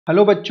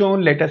Hello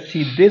bachon, let us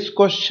see this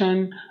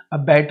question. A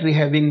battery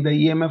having the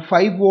EMF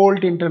 5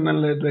 volt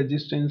internal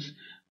resistance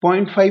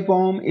 0.5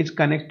 ohm is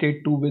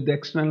connected to with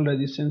external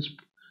resistance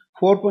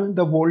 4 point.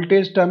 The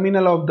voltage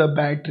terminal of the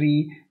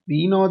battery,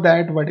 we know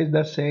that what is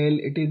the cell,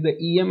 it is the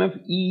EMF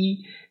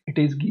E, it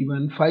is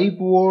given 5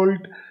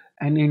 volt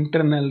and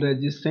internal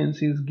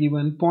resistance is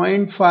given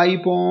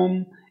 0.5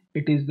 ohm,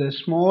 it is the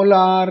small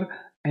r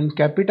and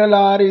capital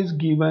R is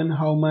given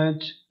how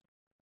much?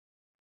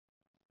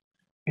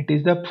 It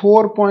is the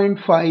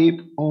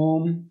 4.5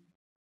 ohm.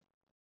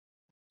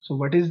 So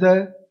what is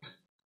the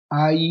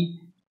I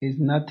is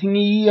nothing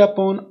E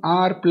upon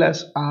R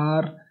plus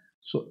R.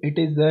 So it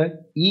is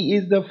the E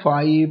is the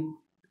 5,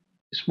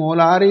 small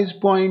r is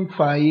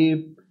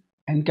 0.5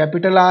 and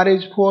capital R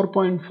is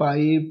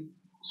 4.5.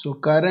 So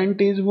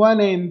current is 1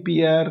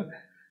 ampere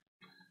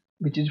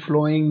which is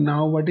flowing.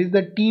 Now what is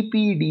the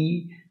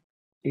TPD?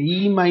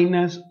 E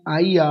minus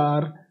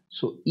IR.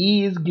 So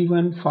E is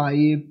given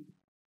 5.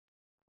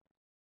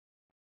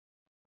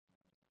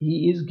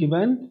 E is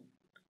given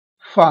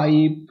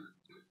 5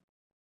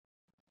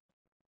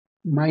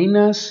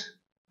 minus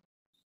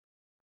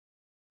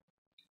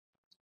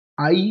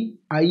I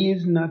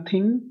is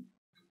nothing.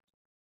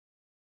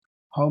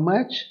 How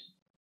much?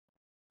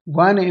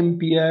 1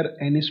 ampere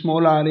and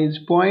small r is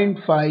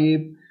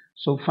 0.5.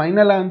 So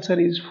final answer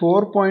is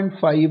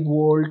 4.5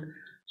 volt.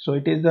 So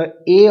it is the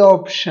A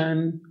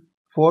option,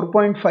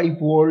 4.5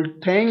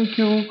 volt. Thank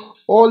you.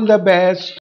 All the best.